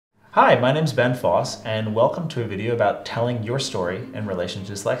Hi, my name's Ben Foss, and welcome to a video about telling your story in relation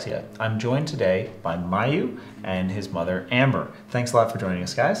to dyslexia. I'm joined today by Mayu and his mother, Amber. Thanks a lot for joining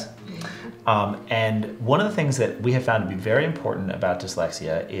us, guys. And one of the things that we have found to be very important about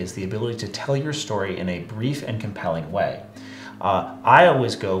dyslexia is the ability to tell your story in a brief and compelling way. I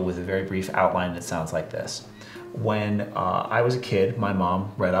always go with a very brief outline that sounds like this. When I was a kid, my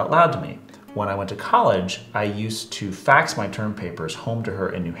mom read out loud to me. When I went to college, I used to fax my term papers home to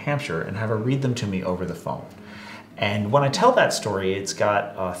her in New Hampshire and have her read them to me over the phone. And when I tell that story, it's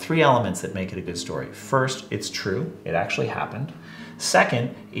got three elements that make it a good story. First, it's true. It actually happened.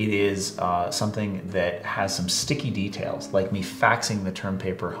 Second, it is something that has some sticky details, like me faxing the term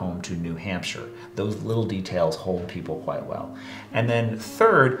paper home to New Hampshire. Those little details hold people quite well. And then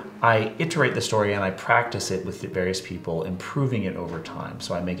third, I iterate the story and I practice it with the various people, improving it over time.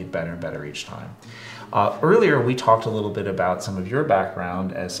 So I make it better and better each time. Earlier, we talked a little bit about some of your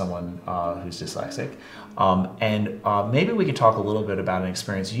background as someone who's dyslexic. Maybe we could talk a little bit about an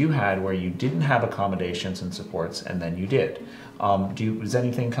experience you had where you didn't have accommodations and supports, and then you did. Does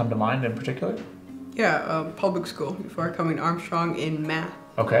anything come to mind in particular? Yeah, public school before coming to Armstrong in math.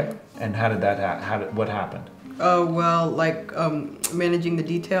 Okay, and how did that what happened? Managing the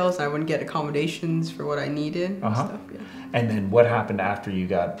details. I wouldn't get accommodations for what I needed and stuff. Yeah. And then what happened after you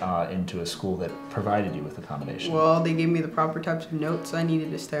got into a school that provided you with accommodation? Well, they gave me the proper types of notes I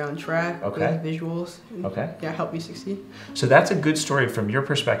needed to stay on track with visuals. And, yeah, help me succeed. So that's a good story from your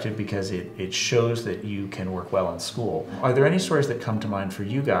perspective because it shows that you can work well in school. Are there any stories that come to mind for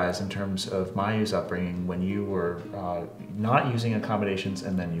you guys in terms of Mayu's upbringing when you were not using accommodations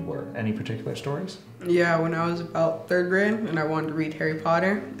and then you were? Any particular stories? Yeah, when I was about 3rd grade and I wanted to read Harry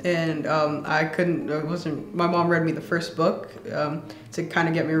Potter and I couldn't, my mom read me the first book to kind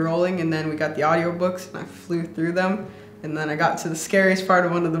of get me rolling, and then we got the audiobooks and I flew through them, and then I got to the scariest part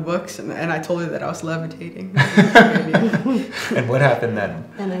of one of the books and I told her that I was levitating. And what happened then?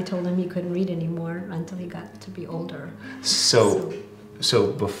 And I told him he couldn't read anymore until he got to be older. So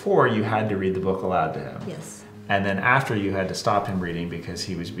before you had to read the book aloud to him? Yes. And then after you had to stop him reading because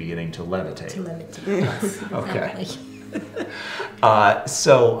he was beginning to levitate. To levitate, yes. Okay.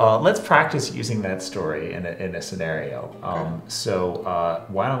 Let's practice using that story in a scenario.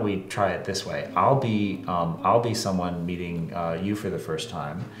 Why don't we try it this way? I'll be someone meeting you for the first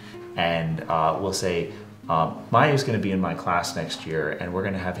time, and we'll say, Mayu's going to be in my class next year, and we're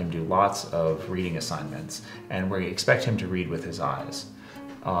going to have him do lots of reading assignments, and we expect him to read with his eyes.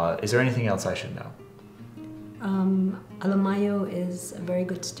 Is there anything else I should know? Mayu is a very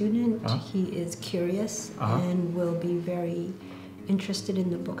good student. He is curious and will be very interested in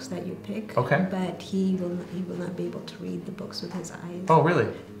the books that you pick. Okay. But he will not be able to read the books with his eyes. Oh, really?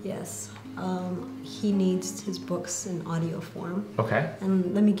 Yes. He needs his books in audio form. Okay.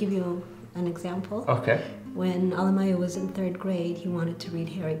 And let me give you an example. Okay. When Mayu was in 3rd grade, he wanted to read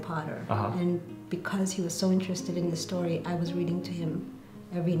Harry Potter. And because he was so interested in the story, I was reading to him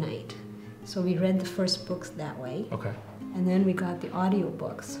every night. So we read the first books that way. Okay. And then we got the audio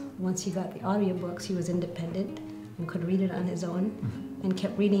books. Once he got the audio books, he was independent and could read it on his own and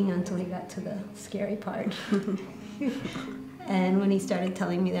kept reading until he got to the scary part. And when he started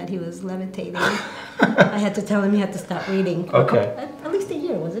telling me that he was levitating, I had to tell him he had to stop reading. Okay. At least a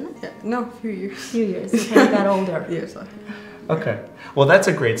year, wasn't it? Yeah, no, a few years. Few years before he got older. Yes. Okay. Well, that's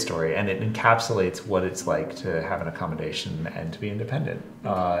a great story, and it encapsulates what it's like to have an accommodation and to be independent.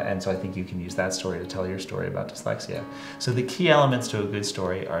 And so I think you can use that story to tell your story about dyslexia. So the key elements to a good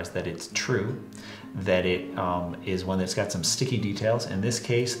story are that it's true, that it is one that's got some sticky details. In this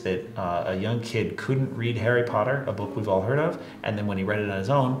case, that a young kid couldn't read Harry Potter, a book we've all heard of, and then when he read it on his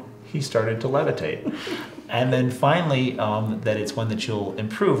own, he started to levitate. And then finally, that it's one that you'll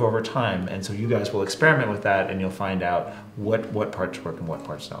improve over time. And so you guys will experiment with that and you'll find out what parts work and what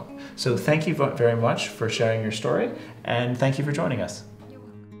parts don't. So thank you very much for sharing your story, and thank you for joining us.